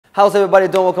How's everybody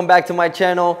doing? Welcome back to my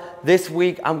channel. This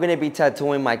week, I'm gonna be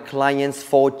tattooing my client's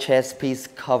full chest piece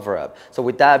cover-up. So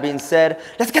with that being said,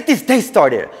 let's get this day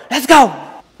started. Let's go!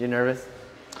 You nervous?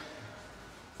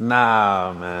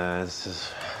 Nah, man, it's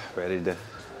just ready to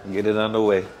get it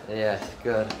underway. Yeah,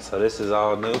 good. So this is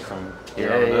all new from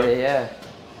here on up? Yeah.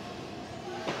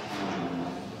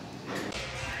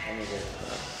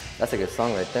 That's a good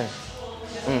song right there.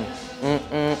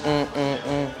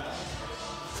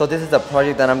 So this is a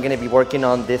project that I'm gonna be working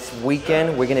on this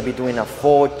weekend. We're gonna be doing a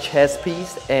full chest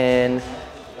piece, and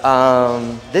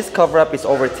this cover-up is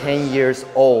over 10 years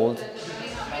old.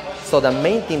 So the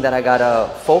main thing that I gotta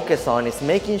focus on is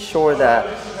making sure that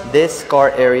this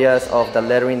scar areas of the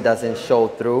lettering doesn't show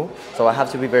through. So I have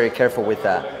to be very careful with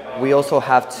that. We also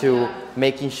have to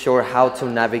making sure how to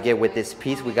navigate with this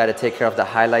piece. We gotta take care of the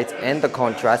highlights and the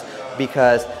contrast,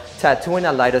 because tattooing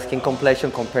a lighter skin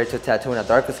complexion compared to tattooing a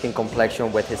darker skin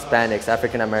complexion with Hispanics,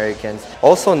 African Americans,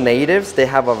 also natives, they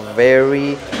have a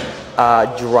very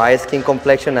dry skin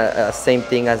complexion, same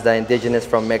thing as the indigenous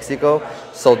from Mexico.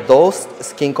 So those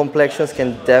skin complexions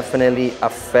can definitely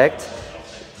affect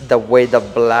the way the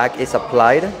black is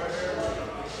applied.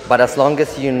 But as long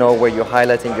as you know where your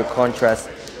highlights and your contrast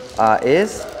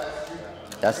is,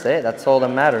 that's it, that's all that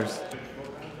matters.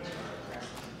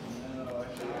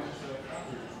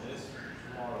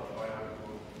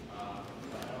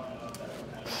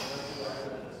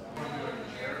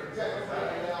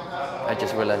 I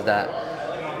just realized that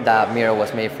that mirror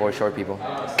was made for short people.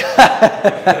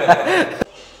 That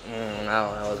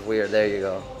was weird. There you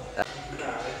go.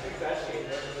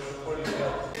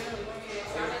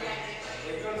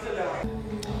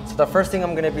 So the first thing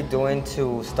I'm going to be doing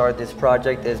to start this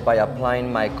project is by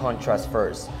applying my contrast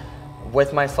first.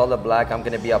 With my solid black, I'm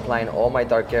going to be applying all my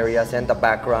dark areas and the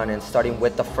background, and starting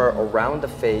with the fur around the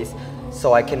face,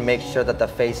 so I can make sure that the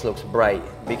face looks bright,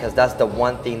 because that's the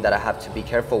one thing that I have to be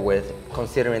careful with,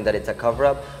 considering that it's a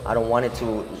cover-up. I don't want it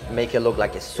to make it look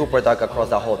like it's super dark across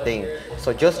the whole thing.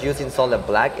 So just using solid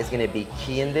black is going to be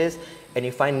key in this, and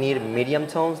if I need medium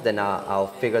tones, then I'll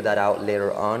figure that out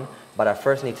later on. But I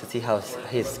first need to see how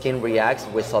his skin reacts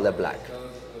with solid black.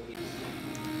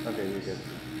 Okay, you're good.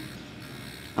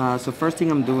 So first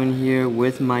thing I'm doing here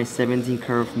with my 17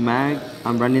 curve mag,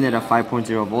 I'm running at a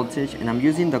 5.0 voltage, and I'm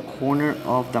using the corner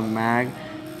of the mag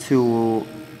to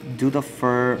do the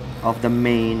fur of the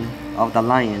mane of the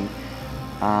lion.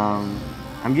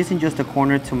 I'm using just the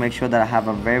corner to make sure that I have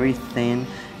a very thin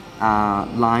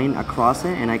line across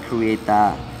it, and I create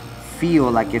that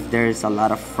feel like if there's a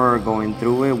lot of fur going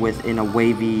through it within a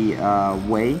wavy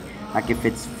way, like if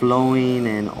it's flowing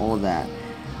and all that.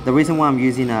 The reason why I'm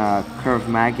using a curved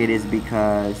maggot is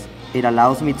because it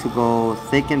allows me to go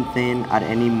thick and thin at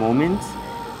any moment,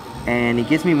 and it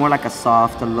gives me more like a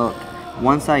soft look.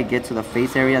 Once I get to the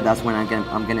face area, that's when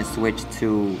I'm gonna switch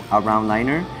to a round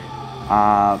liner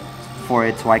for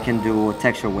it, so I can do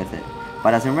texture with it.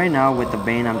 But as in right now with the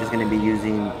bane, I'm just gonna be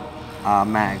using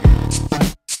mag.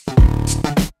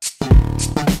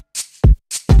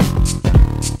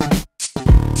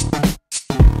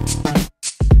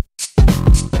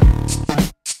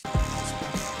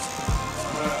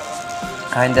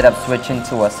 I ended up switching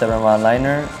to a 7-round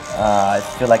liner. I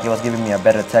feel like it was giving me a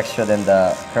better texture than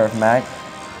the curved mag.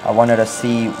 I wanted to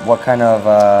see what kind of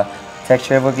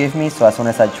texture it would give me, so as soon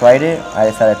as I tried it, I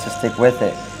decided to stick with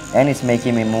it. And it's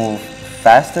making me move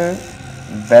faster,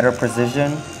 better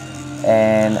precision,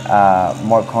 and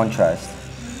more contrast.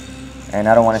 And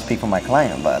I don't want to speak for my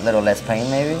client, but a little less pain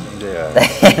maybe? Yeah.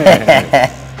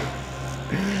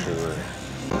 Sure.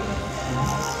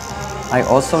 I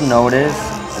also noticed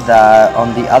that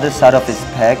on the other side of his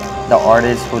pec, the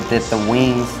artist who did the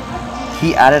wings,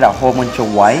 he added a whole bunch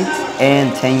of white,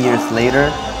 and 10 years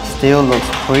later still looks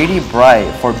pretty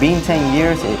bright. For being 10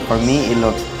 years, for me it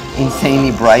looks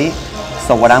insanely bright.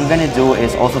 So what I'm gonna do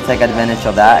is also take advantage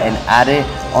of that and add it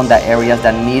on the areas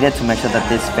that need it to make sure that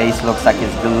this face looks like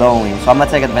it's glowing. So I'm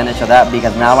gonna take advantage of that,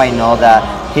 because now I know that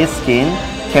his skin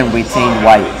can retain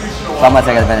white. So I'm gonna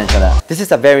take advantage of that. This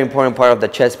is a very important part of the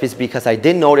chest piece, because I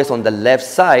did notice on the left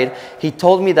side, he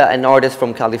told me that an artist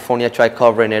from California tried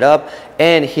covering it up,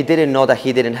 and he didn't know that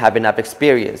he didn't have enough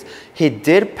experience. He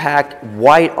did pack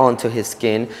white onto his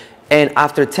skin, and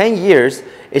after 10 years,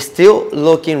 it's still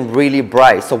looking really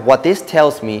bright. So what this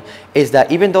tells me is that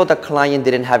even though the client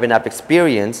didn't have enough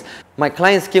experience, My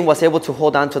client's skin was able to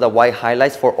hold on to the white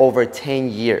highlights for over 10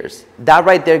 years. That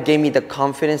right there gave me the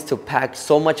confidence to pack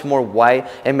so much more white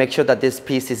and make sure that this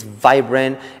piece is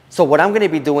vibrant. So what I'm gonna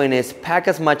be doing is pack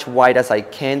as much white as I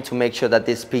can to make sure that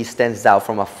this piece stands out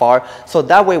from afar. So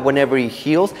that way, whenever it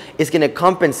heals, it's gonna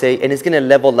compensate and it's gonna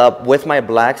level up with my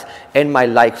blacks and my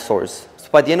light source. So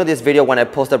by the end of this video, when I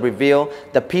post the reveal,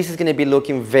 the piece is gonna be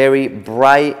looking very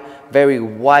bright, very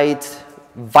white,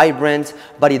 vibrant,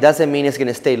 but it doesn't mean it's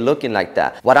gonna stay looking like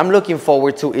that. What I'm looking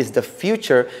forward to is the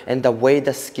future and the way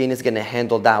the skin is gonna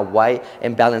handle that white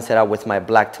and balance it out with my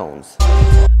black tones.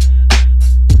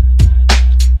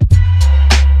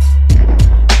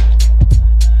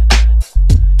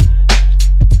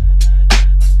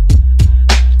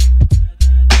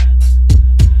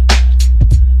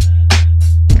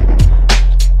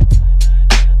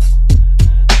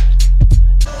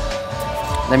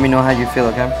 Let me know how you feel,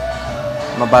 okay?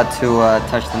 I'm about to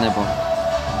touch the nipple.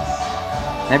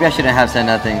 Maybe I shouldn't have said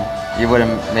nothing. You would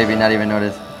have maybe not even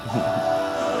noticed.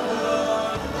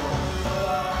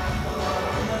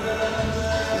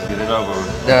 Let's get it over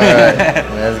with. Alright,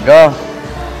 let's go.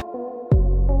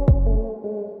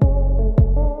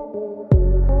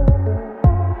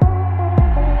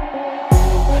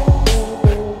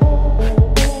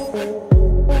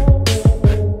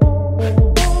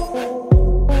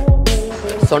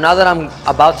 So now that I'm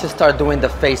about to start doing the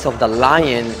face of the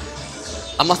lion,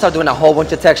 I'm gonna start doing a whole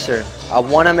bunch of texture. I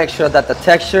wanna make sure that the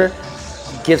texture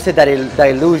gives it the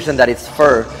illusion that it's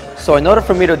fur. So in order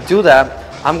for me to do that,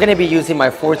 I'm gonna be using my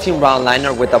 14 round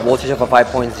liner with a voltage of a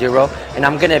 5.0, and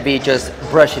I'm gonna be just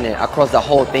brushing it across the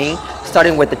whole thing,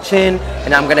 starting with the chin,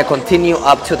 and I'm gonna continue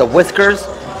up to the whiskers.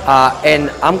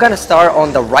 And I'm gonna start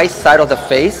on the right side of the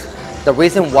face. The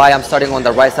reason why I'm starting on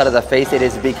the right side of the face, it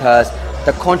is because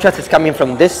the contrast is coming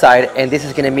from this side, and this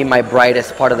is gonna be my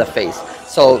brightest part of the face.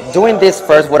 So doing this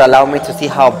first would allow me to see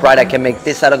how bright I can make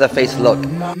this side of the face look.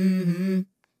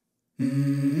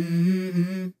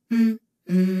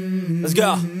 Let's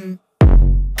go.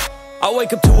 I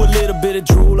wake up to a little bit of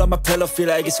drool on my pillow, feel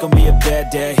like it's gonna be a bad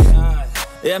day.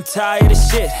 Yeah, I'm tired of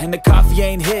shit, and the coffee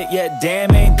ain't hit yet,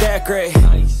 damn, ain't that great.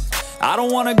 I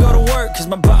don't wanna go to work, cause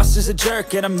my boss is a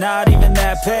jerk, and I'm not even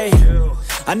that paid.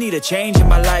 I need a change in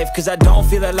my life, cause I don't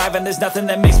feel alive, and there's nothing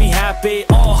that makes me happy.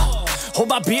 Hold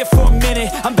my beer for a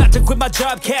minute, I'm about to quit my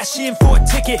job, cash in for a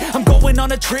ticket. I'm going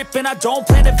on a trip and I don't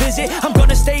plan to visit. I'm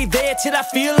gonna stay there till I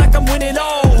feel like I'm winning,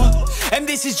 and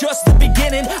this is just the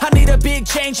beginning. I need a big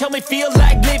change, help me feel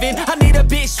like living. I need a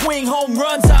big swing, home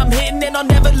runs I'm hitting, and I'll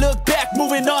never look back,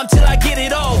 moving on till I get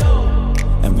it all.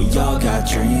 And we all got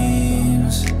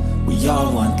dreams, we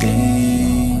all want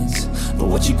things, but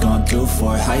what you gonna do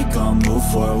for it? How you gonna move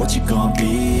for it? What you gonna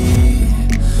be?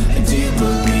 And do you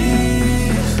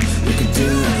believe you can do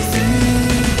anything?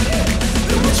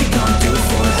 But what you gonna do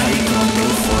for it? How you gonna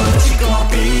move for it? What you gonna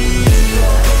be?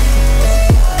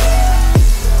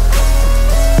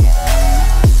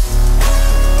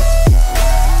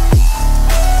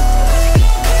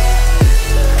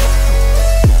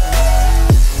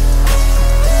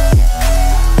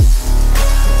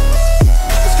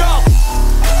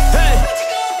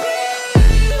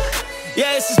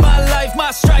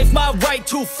 Strife, my right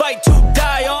to fight, to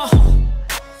die on.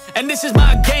 And this is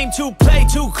my game to play,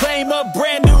 to claim a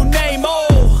brand new name,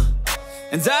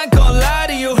 And I ain't gonna lie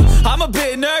to you, I'm a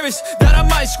bit nervous that I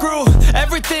might screw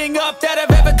everything up that I've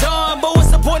ever done. But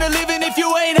what's the point of living if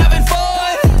you ain't having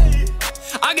fun?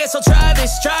 I guess I'll try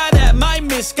this, try that, might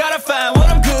miss, gotta find what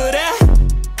I'm good at.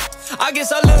 I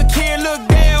guess I look here, look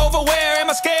there, over where am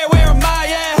I scared, where am I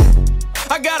at?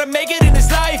 I gotta make it in this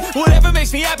life, whatever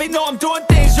makes me happy, know I'm doing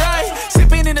things right.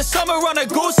 Sipping in the summer on a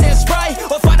goose and Sprite,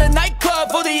 or find a nightclub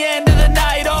for the end of the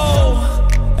night,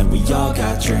 And we all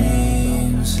got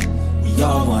dreams, we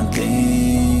all want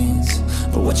things,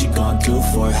 but what you gonna do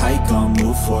for it? How you gonna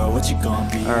move for it? What you gonna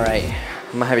be? Alright,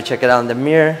 I'm gonna have you check it out in the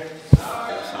mirror.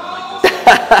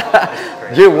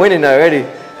 You're winning already.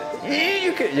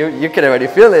 You can already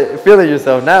feel it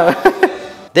yourself now.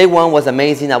 Day one was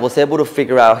amazing. I was able to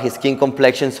figure out his skin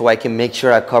complexion so I can make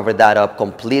sure I covered that up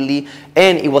completely.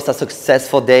 And it was a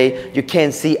successful day. You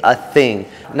can't see a thing.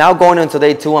 Now going into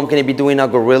day two, I'm gonna be doing a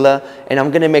gorilla, and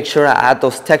I'm gonna make sure I add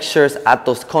those textures, add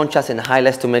those contrasts and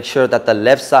highlights to make sure that the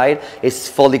left side is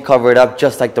fully covered up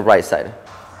just like the right side.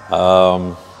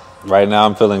 Right now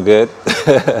I'm feeling good.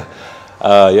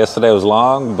 Yesterday was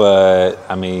long, but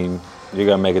I mean, you're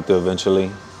gonna make it through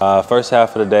eventually. First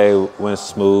half of the day went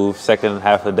smooth. Second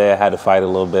half of the day I had to fight a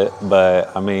little bit,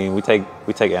 but I mean we take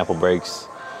ample breaks,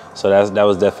 so that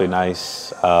was definitely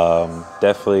nice.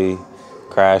 Definitely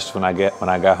crashed when I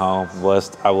got home.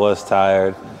 I was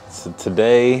tired. So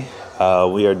today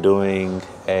We are doing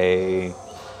a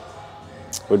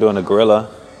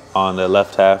gorilla on the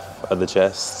left half of the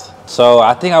chest. So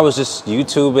I think I was just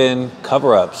YouTubing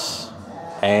cover-ups,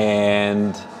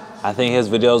 and I think his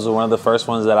videos were one of the first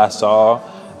ones that I saw.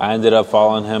 I ended up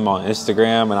following him on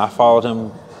Instagram, and I followed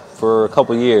him for a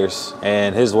couple years,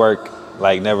 and his work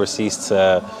like never ceased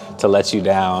to let you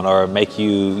down or make you,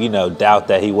 you know, doubt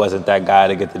that he wasn't that guy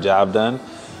to get the job done.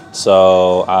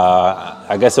 So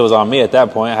I guess it was on me at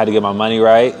that point. I had to get my money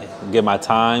right, get my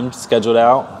time scheduled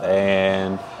out,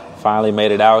 and finally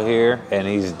made it out here. And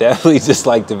he's definitely just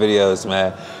like the videos,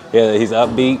 man. Yeah, he's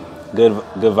upbeat, good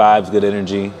vibes, good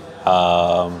energy,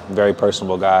 very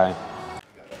personable guy.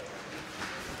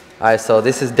 All right, so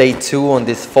this is day 2 on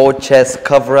this full chest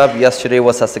cover-up. Yesterday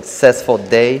was a successful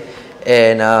day,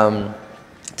 and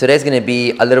today's gonna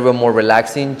be a little bit more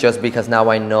relaxing just because now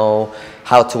I know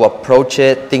how to approach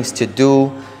it, things to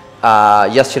do.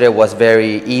 Yesterday was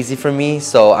very easy for me,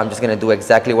 so I'm just gonna do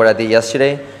exactly what I did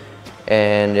yesterday.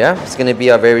 And yeah, it's gonna be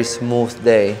a very smooth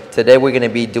day. Today we're gonna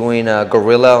be doing a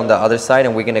gorilla on the other side,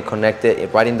 and we're gonna connect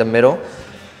it right in the middle.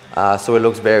 So it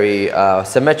looks very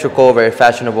symmetrical, very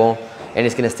fashionable. And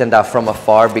it's gonna stand out from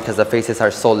afar because the faces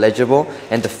are so legible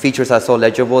and the features are so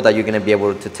legible that you're gonna be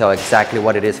able to tell exactly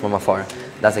what it is from afar.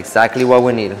 That's exactly what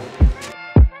we need.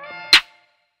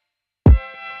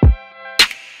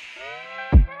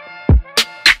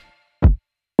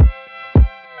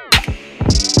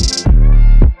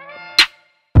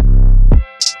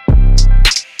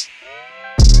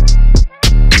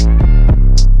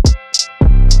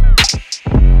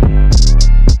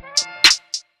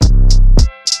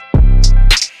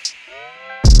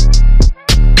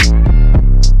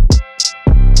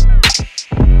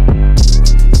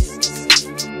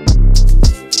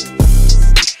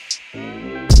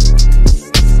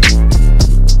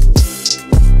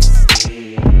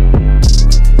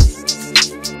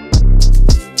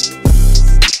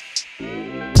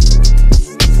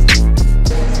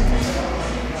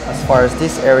 As far as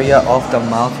this area of the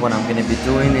mouth, what I'm going to be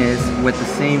doing is with the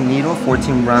same needle,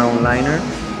 14 round liner,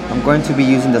 I'm going to be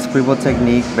using the scribble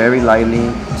technique very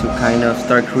lightly to kind of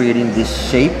start creating this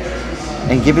shape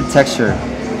and give it texture,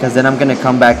 because then I'm going to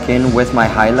come back in with my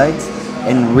highlights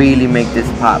and really make this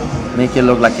pop, make it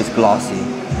look like it's glossy.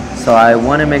 So I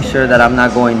want to make sure that I'm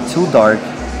not going too dark,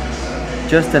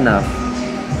 just enough.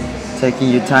 Taking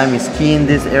your time is key in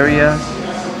this area.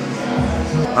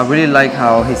 I really like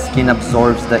how his skin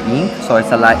absorbs the ink, so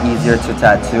it's a lot easier to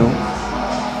tattoo.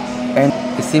 And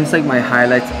it seems like my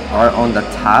highlights are on the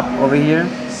top over here,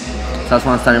 so that's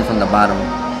why I'm starting from the bottom.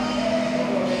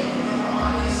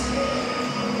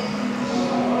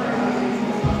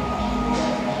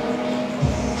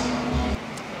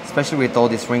 Especially with all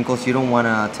these wrinkles, you don't want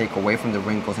to take away from the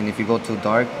wrinkles, and if you go too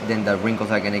dark, then the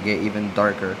wrinkles are going to get even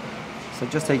darker. So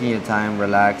just taking your time,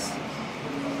 relax.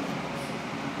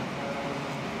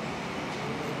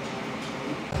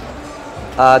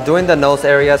 Doing the nose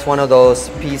area is one of those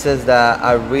pieces that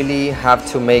I really have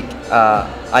to make,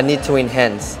 I need to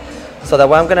enhance. So the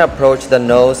way I'm going to approach the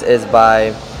nose is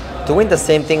by doing the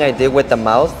same thing I did with the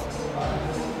mouth,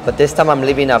 but this time I'm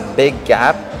leaving a big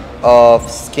gap of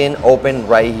skin open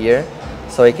right here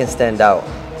so it can stand out.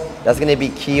 That's going to be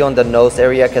key on the nose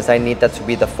area because I need that to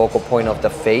be the focal point of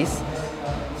the face.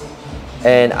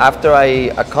 And after I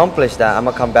accomplish that, I'm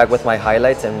going to come back with my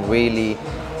highlights and really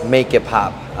make it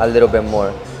pop a little bit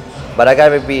more. But I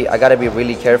gotta be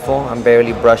really careful. I'm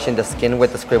barely brushing the skin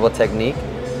with the scribble technique.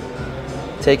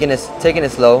 Taking it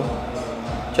slow,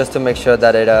 just to make sure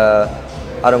that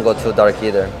I don't go too dark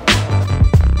either.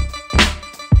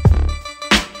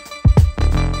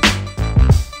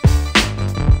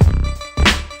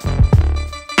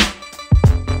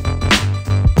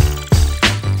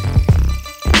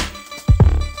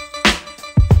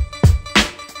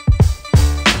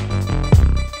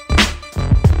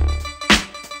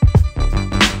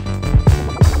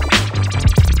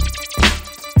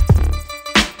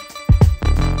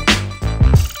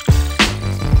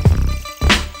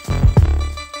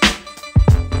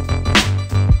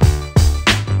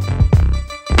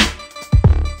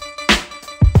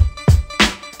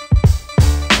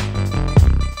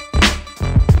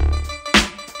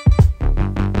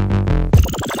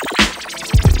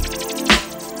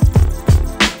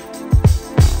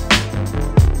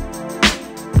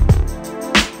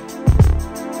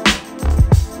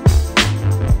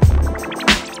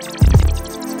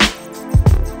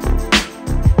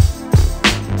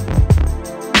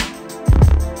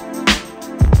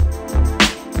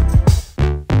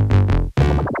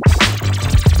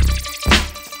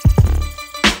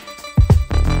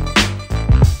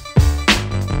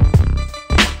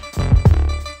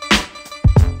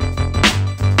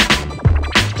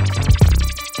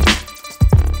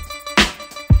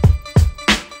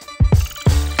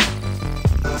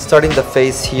 starting the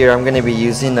face here, I'm gonna be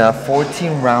using a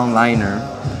 14 round liner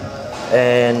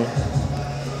and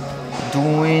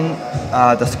doing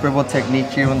the scribble technique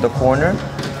here on the corner,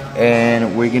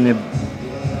 and we're gonna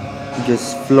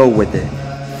just flow with it,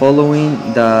 following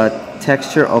the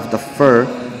texture of the fur.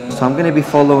 So I'm gonna be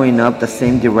following up the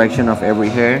same direction of every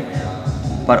hair,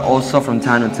 but also from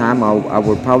time to time I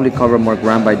will probably cover more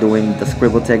ground by doing the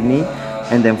scribble technique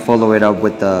and then follow it up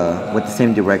with the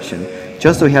same direction,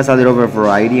 just so it has a little bit of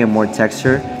variety and more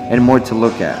texture and more to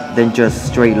look at than just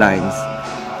straight lines.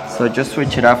 So just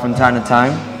switch it out from time to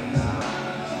time.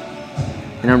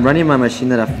 And I'm running my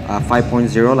machine at a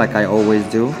 5.0 like I always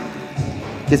do.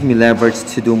 Gives me leverage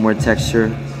to do more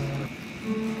texture.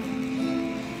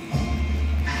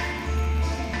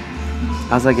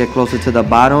 As I get closer to the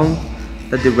bottom,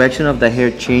 the direction of the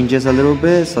hair changes a little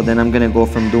bit, so then I'm gonna go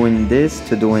from doing this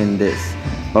to doing this.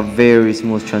 A very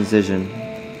smooth transition.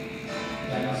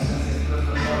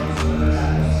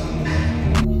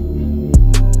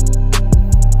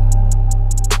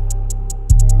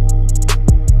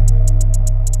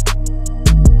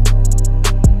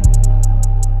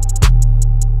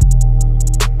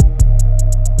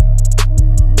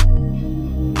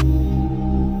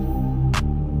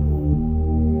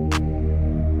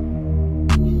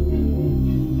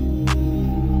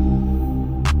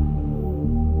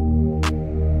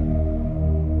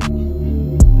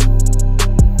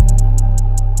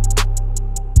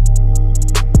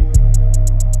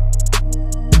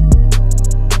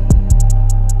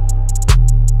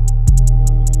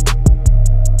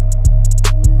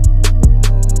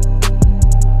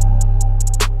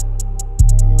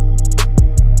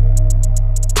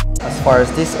 As far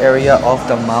as this area of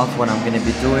the mouth, what I'm going to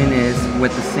be doing is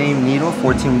with the same needle,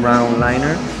 14 round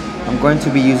liner, I'm going to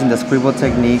be using the scribble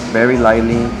technique very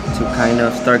lightly to kind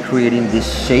of start creating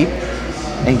this shape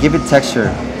and give it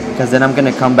texture, because then I'm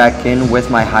going to come back in with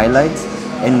my highlights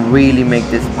and really make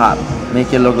this pop,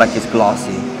 make it look like it's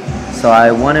glossy. So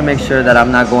I want to make sure that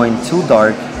I'm not going too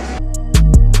dark.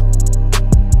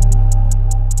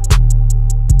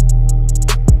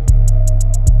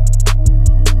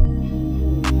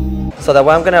 So the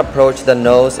way I'm gonna approach the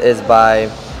nose is by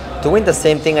doing the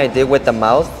same thing I did with the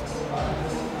mouth,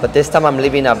 but this time I'm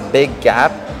leaving a big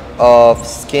gap of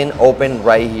skin open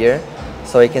right here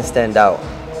so it can stand out.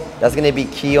 That's gonna be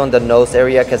key on the nose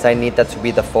area because I need that to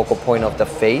be the focal point of the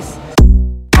face.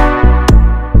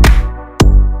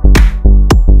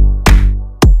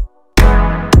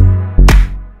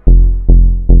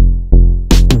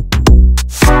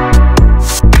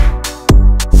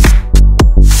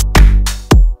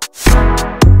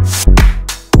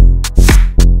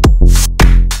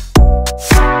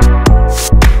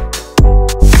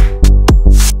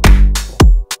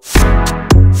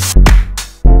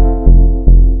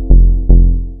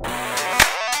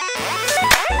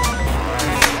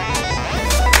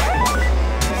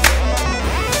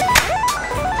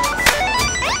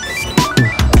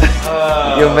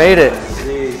 You made it.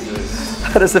 Jesus.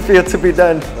 How does it feel to be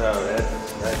done? Bro,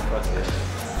 that's fucking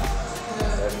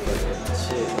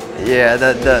shit. Yeah,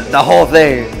 the whole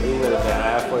thing. We would have been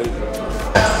halfway through.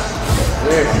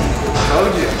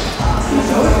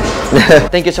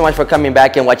 Thank you so much for coming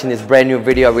back and watching this brand new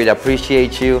video. I really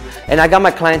appreciate you. And I got my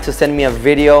client to send me a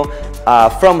video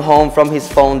from home, from his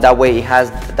phone. That way it has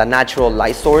the natural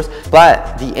light source.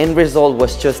 But the end result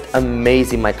was just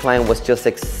amazing. My client was just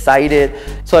excited.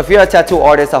 So if you're a tattoo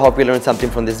artist, I hope you learned something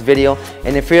from this video.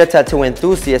 And if you're a tattoo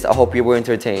enthusiast, I hope you were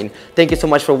entertained. Thank you so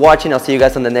much for watching. I'll see you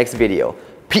guys on the next video.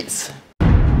 Peace.